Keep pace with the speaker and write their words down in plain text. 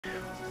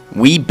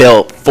We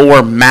built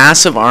 4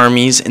 massive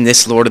armies in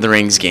this Lord of the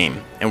Rings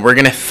game, and we're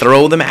going to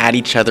throw them at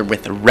each other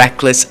with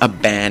reckless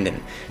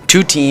abandon.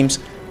 2 teams,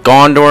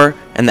 Gondor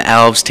and the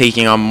elves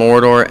taking on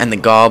Mordor and the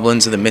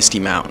goblins of the Misty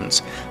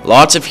Mountains.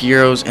 Lots of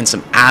heroes and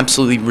some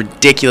absolutely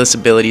ridiculous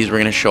abilities we're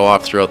going to show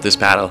off throughout this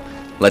battle.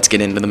 Let's get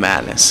into the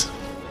madness.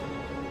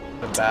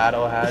 The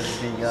battle has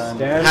begun.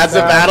 Has the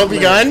battle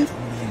begun?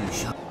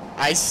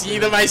 I see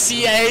them, I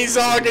see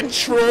Azog and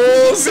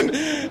trolls and...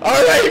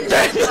 Alright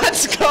men,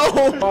 let's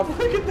go!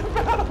 Look at the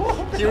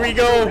battle! Here we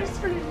go!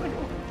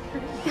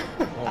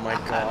 Oh my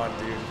god,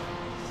 dude.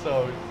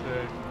 So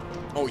sick.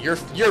 Oh, your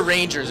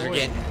rangers are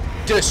getting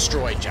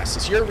destroyed,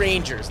 Justice. Your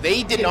rangers,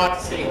 they did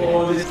not stay there.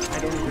 Oh, I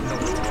don't even know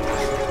what's going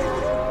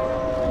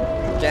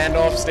on.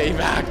 Gandalf, stay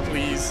back,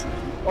 please.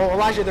 Oh,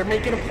 Elijah, they're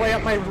making a play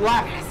up my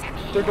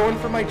left. They're going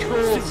for my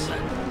trolls.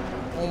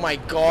 Oh my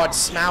god,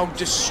 Smaug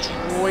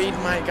destroyed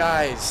my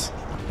guys.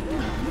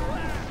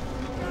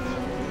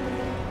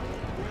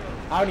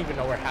 I don't even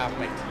know where half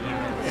my team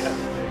is.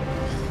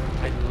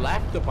 I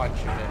left a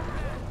bunch of it.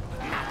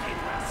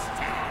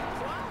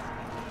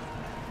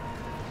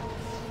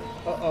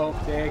 Uh-oh,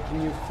 Dad,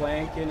 can you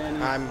flank in any...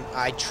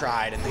 I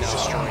tried and they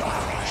destroyed me. I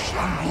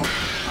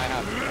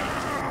have.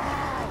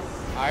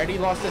 I already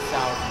lost 1,000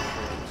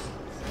 troops.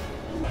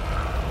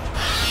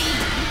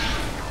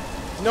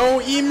 No,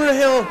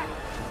 Imrahil!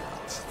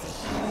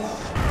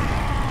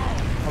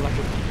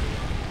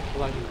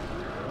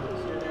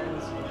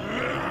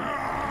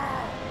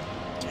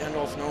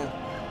 Gandalf, no.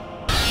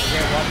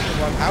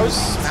 How's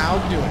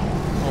Smaug doing?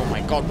 Oh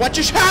my god, what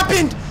just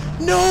happened?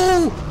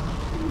 No!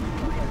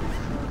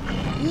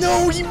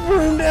 No, he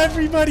ruined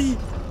everybody!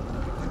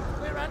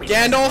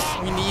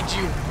 Gandalf, we need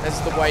you as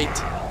the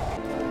white.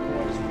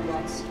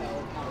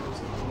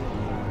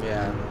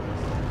 Yeah.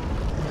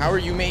 How are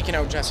you making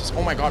out, Justice?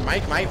 Oh my god, my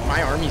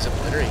army's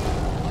obliterated.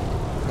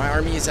 My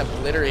army is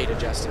obliterated,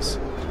 Justice.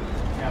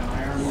 Yeah,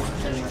 my army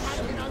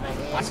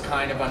That's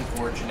kind of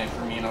unfortunate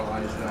for me and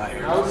Elijah.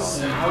 Well,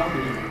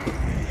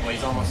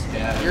 he's almost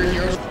dead.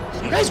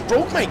 You guys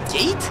broke my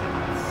gate?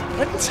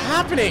 What's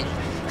happening?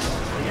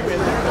 you in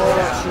there?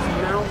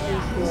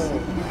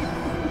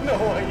 No,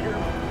 I hear.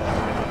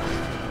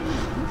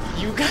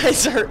 You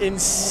guys are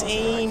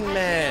insane,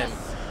 man.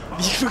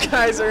 You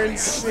guys are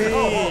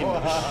insane.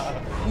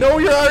 No,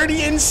 you're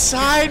already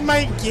inside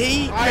my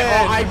gate,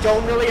 man. I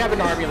don't really have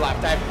an army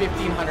left. I have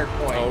 1,500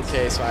 points.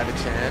 Okay, so I have a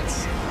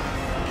chance.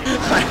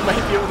 I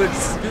might be able to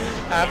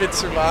have it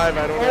survive.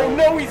 I don't know. Oh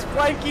no, he's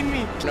flanking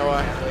me.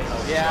 Noah.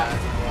 Yeah.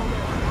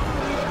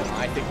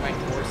 I think my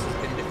force has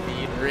been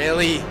defeated.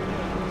 Really?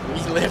 We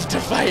live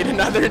to fight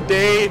another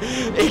day.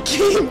 It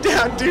came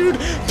down, dude.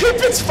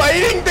 Pippin's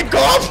fighting the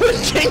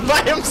Goblin King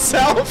by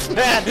himself,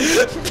 man.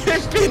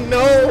 Pippin,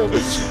 no.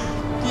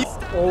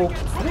 Oh,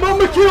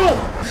 Mama kill!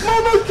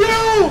 Mama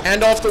kill!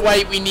 Gandalf the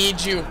White, we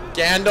need you.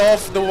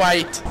 Gandalf the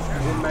White.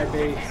 He's in my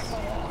base.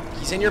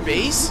 He's in your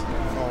base? Oh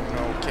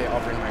no. Okay,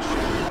 I'll bring my shit.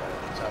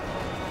 What's up?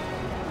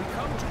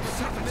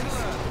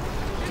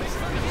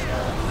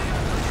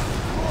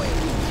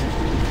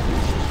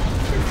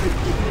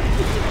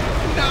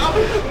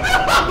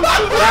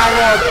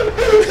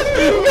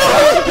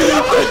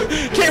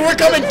 Okay, we're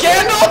coming.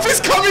 Gandalf is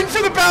coming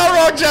for the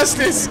Balrog,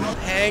 Justice.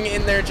 Hang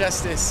in there,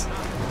 Justice.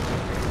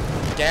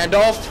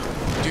 Gandalf,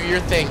 do your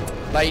thing.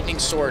 Lightning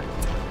sword.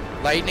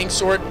 Lightning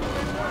sword.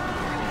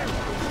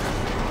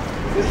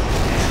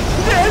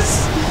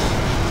 Yes!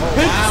 Oh,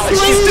 wow.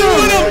 He's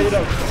doing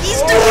him!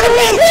 He's doing him!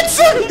 He hits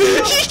him!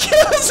 He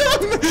kills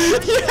him!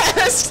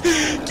 Yes!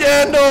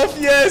 Gandalf,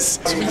 yes!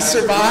 We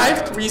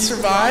survived. We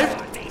survived.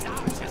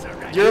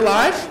 You're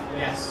alive?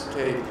 Yes.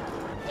 Okay.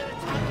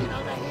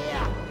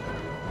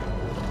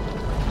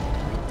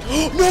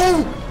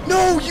 No!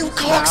 No, you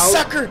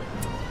cocksucker!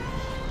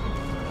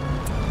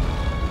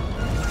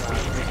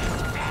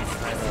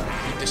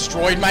 He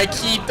destroyed my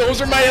keep.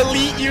 Those are my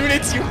elite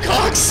units, you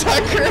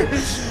cocksucker!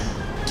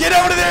 Get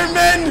out of there,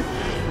 men!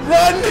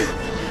 Run!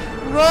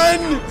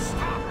 Run!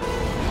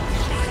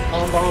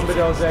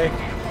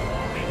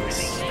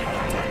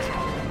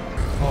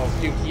 Oh,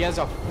 dude, he has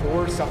a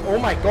force of... Oh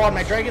my god,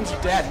 my dragon's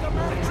dead.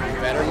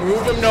 You better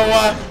move him,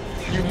 Noah!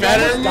 You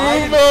better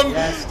move him!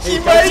 Yes. He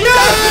might...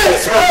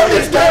 Yes! Smaug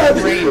is dead!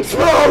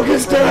 Smaug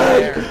is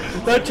dead!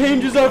 That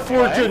changes our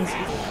fortunes.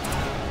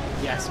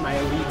 Yes, my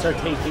elites are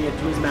taking it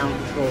to his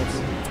mountain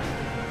trolls.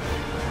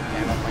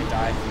 Gandalf might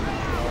die.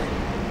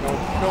 No,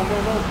 no, no,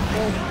 no,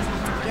 no.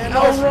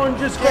 Gandalf! Elrond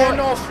just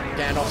Gandalf!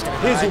 Gandalf's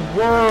gonna die. His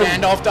worm!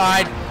 Gandalf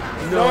died.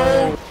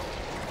 No!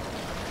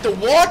 The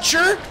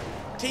Watcher?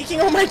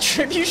 Taking all my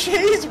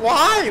trebuchets?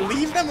 Why?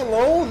 Leave them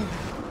alone.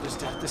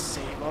 Just have to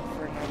save up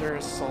for another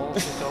assault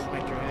without my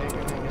dragon,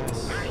 I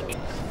guess.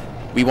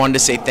 We wanted to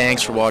say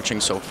thanks for watching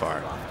so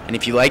far. And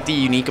if you like the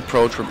unique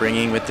approach we're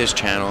bringing with this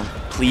channel,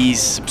 please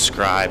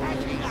subscribe.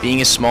 Being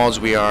as small as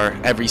we are,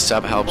 every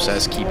sub helps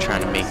us keep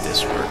trying to make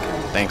this work.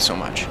 Thanks so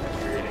much.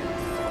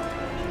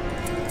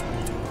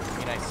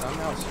 I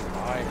somehow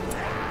survived.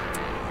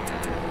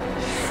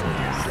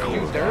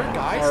 Dude, there are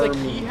guys like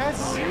he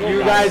has. You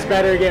guys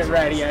better get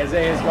ready.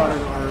 Isaiah's got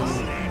an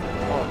army.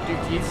 Oh,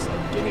 he's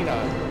getting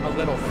a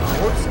little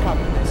force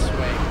coming this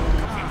way.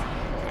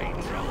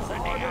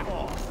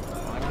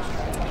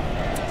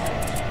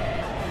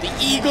 The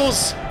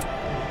Eagles!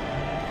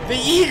 The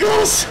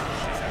Eagles!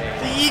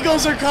 The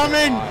Eagles are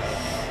coming!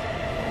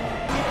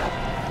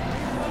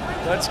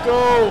 Let's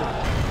go!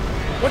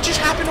 What just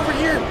happened over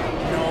here?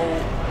 No.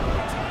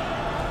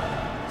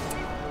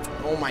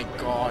 Oh my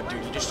god,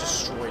 dude, he just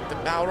destroyed. The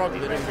Balrog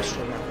literally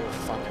destroyed my whole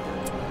fucking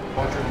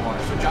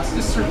world. So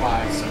Justice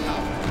survives somehow.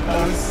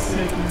 That was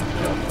sick.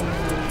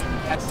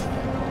 That's...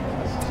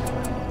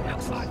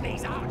 Looks like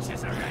these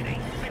archers are ready.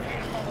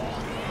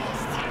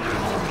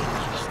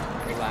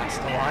 The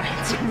last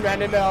alliance of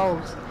men and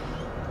elves.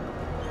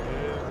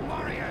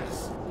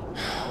 Warriors!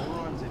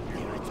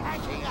 You're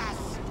attacking us!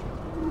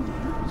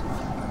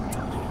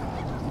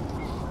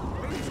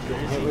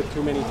 Getting hit with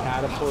too many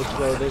catapults,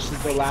 bro. This is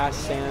the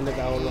last stand of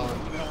Elrond.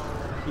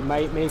 He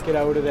might make it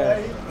out of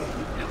there.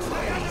 Looks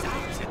like these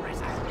archers are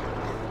risen.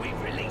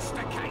 We've released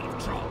a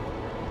cave troll.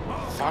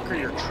 Fuck are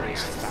your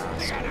trolls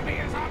fast? The enemy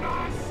is on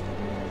us!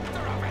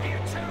 They're over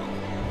here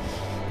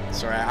too!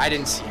 Sorry, I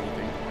didn't see anything.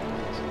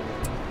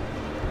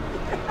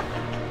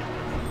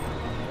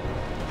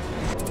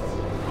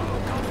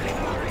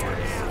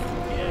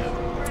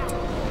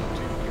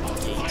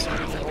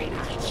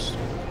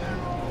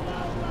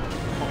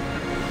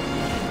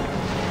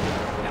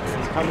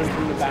 Coming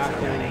from the back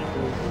end.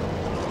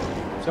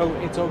 So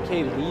it's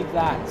okay, leave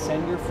that.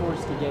 Send your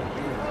force to get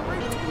here.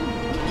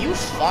 Can you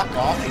fuck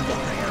off in the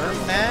air,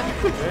 man?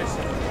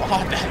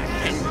 God, that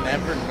thing's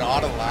never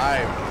not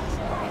alive.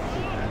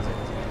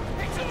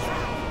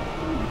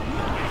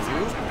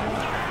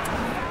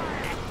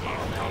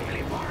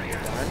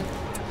 Done.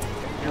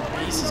 Your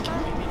base is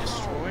completely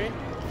destroyed.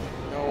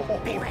 No.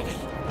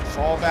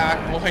 Fall back,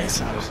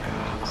 boys.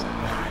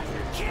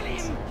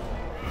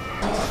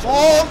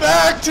 Fall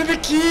back to the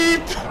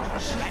keep!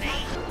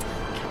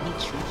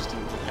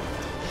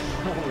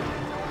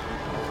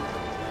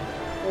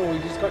 Oh, he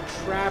just got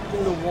trapped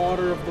in the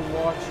water of the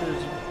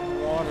Watcher's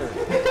water.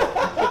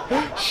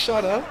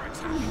 Shut up.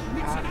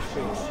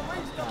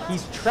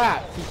 He's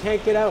trapped. He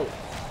can't get out.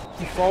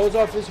 He falls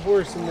off his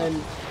horse and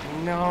then...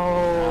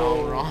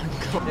 No, wrong.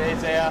 Hey,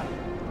 Isaiah.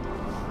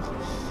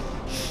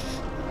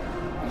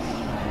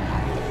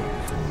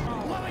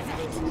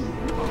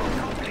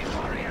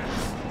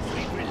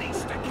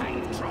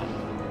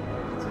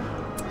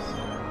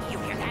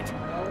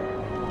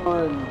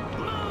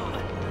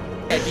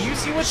 Hey, do you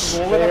see what's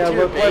rolling up to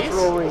your look what's base?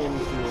 rolling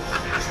into you.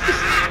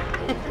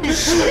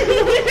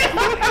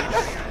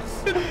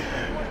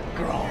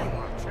 Groin.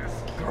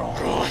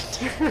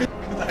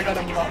 I got a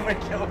mama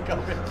kill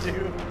coming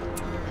too.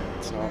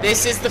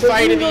 This is the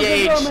fight of the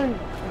age.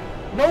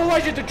 No,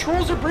 Elijah, the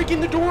trolls are breaking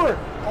the door.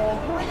 Oh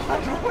my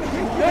god,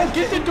 No,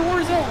 get the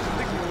doors out.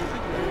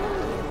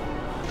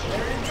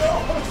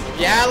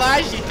 yeah,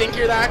 Elijah, you think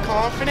you're that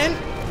confident?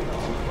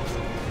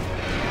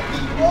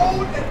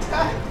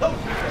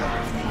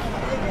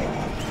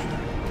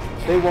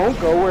 They won't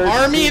go where...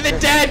 Army of the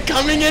dead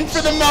coming in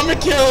for the mama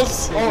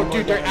kills! Oh,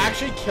 dude, they're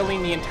actually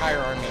killing the entire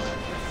army.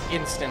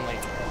 Instantly.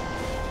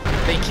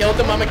 They killed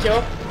the mama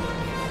kill?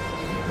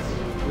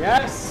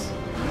 Yes.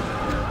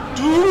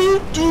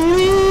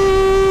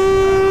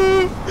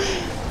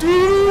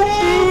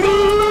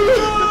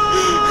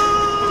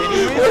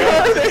 Where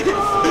are they?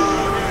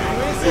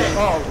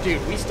 Oh,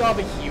 dude, we still have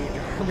a huge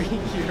army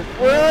here.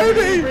 Where are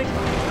they?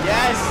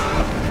 Yes!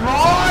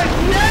 Ron!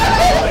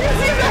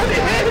 Yes!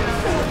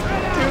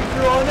 Dude,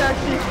 Ron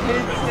actually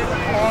hits it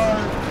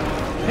hard.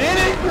 Hit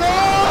it,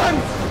 Ron!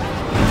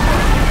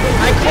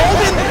 I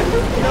called it!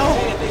 No!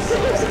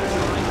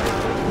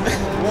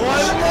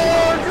 One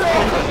more,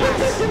 Ron!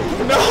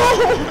 No!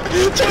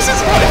 Just as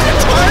one of your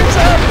times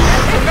up!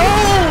 No!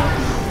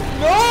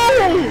 No!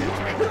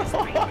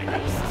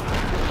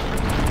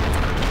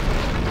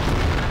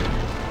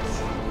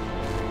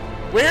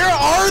 Where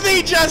are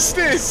they,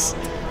 Justice?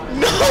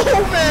 No,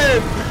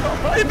 man!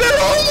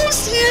 They're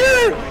almost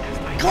here!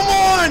 Come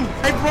on!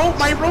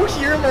 I wrote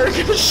here and they're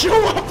gonna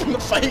show up when the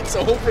fight's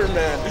over,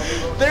 man.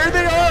 There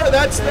they are!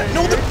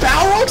 No, the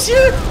Balrog's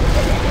here?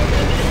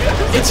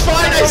 It's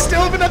fine, I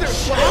still have another...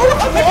 How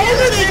long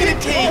are they gonna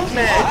take,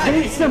 man?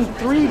 It takes them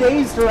 3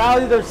 days to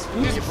rally their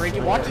speed.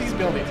 Watch these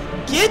buildings.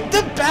 Get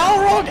the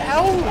Balrog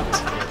out!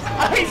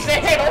 I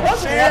said,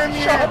 almost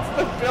shots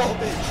the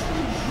building.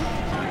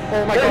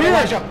 Oh my god,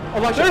 Elijah!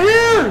 Elijah! They're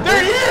here!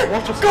 They're here!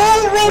 Go,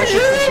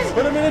 Rohirrim!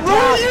 Put them in attack.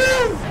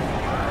 Rohirrim!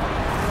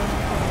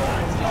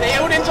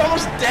 Theoden's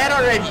almost dead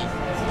already.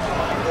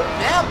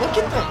 Yeah, look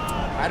at them.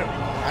 I don't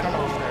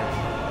know if they're...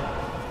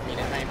 I mean,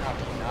 it might not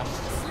be enough.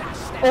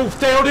 Oh,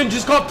 Theoden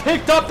just got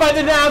picked up by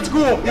the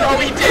Nazgul! No,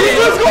 he didn't! He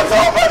just got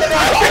caught by the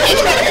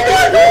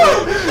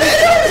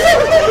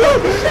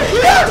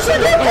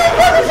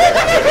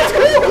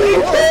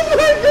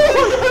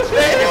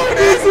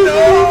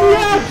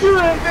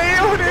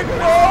Theoden,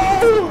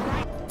 no!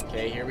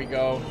 Okay, here we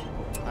go.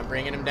 I'm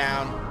bringing him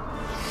down.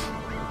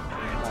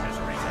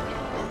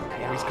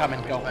 Oh, he's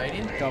coming. Go.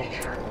 Go.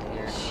 Here.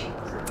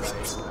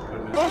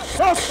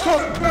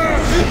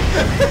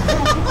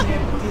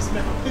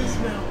 Dismount,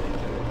 dismount.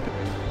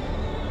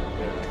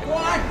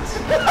 What?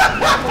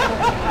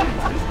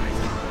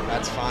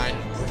 That's fine.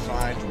 We're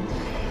fine.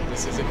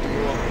 This is a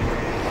duel.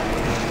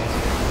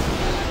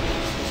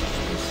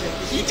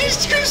 He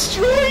just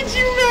destroyed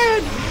you,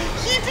 man!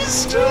 He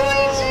destroyed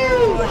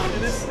you! I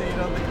should have stayed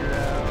on the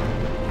ground.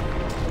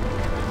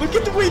 Look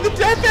at the way the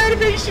death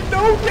animation!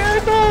 No,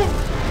 Gandalf!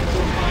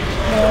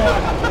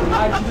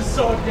 I just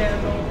saw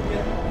Gandalf.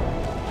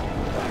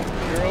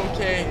 You're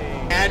okay.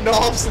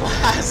 Gandalf's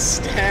last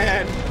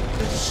stand.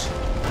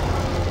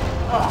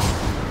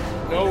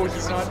 No,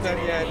 he's not done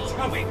yet.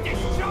 We've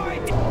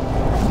destroyed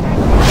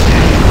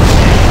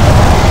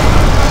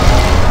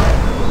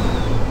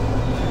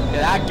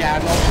Yeah, that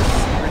Gandalf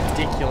is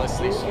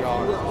ridiculously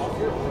strong.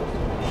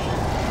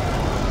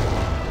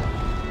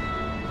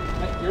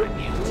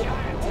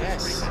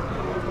 Yes.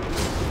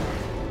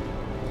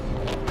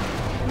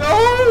 No,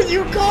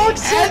 you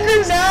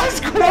cocksuckers!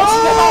 No!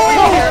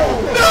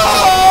 No!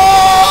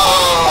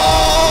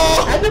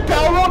 And the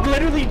Balrog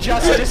literally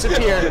just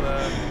disappeared.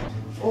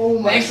 Oh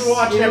my Thanks for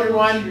watching,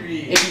 everyone.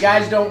 tree. If you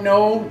guys don't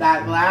know,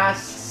 that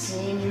last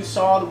scene you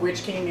saw, the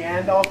Witch King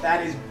Gandalf,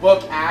 that is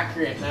book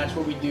accurate. And that's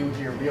what we do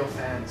here, real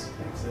fans.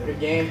 Good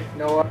game,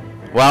 Noah.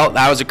 Well,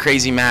 that was a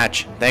crazy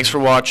match. Thanks for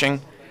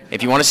watching.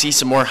 If you want to see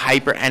some more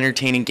hyper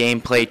entertaining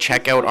gameplay,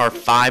 check out our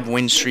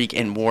 5-win streak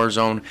in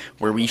Warzone,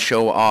 where we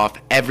show off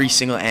every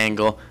single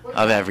angle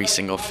of every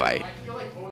single fight.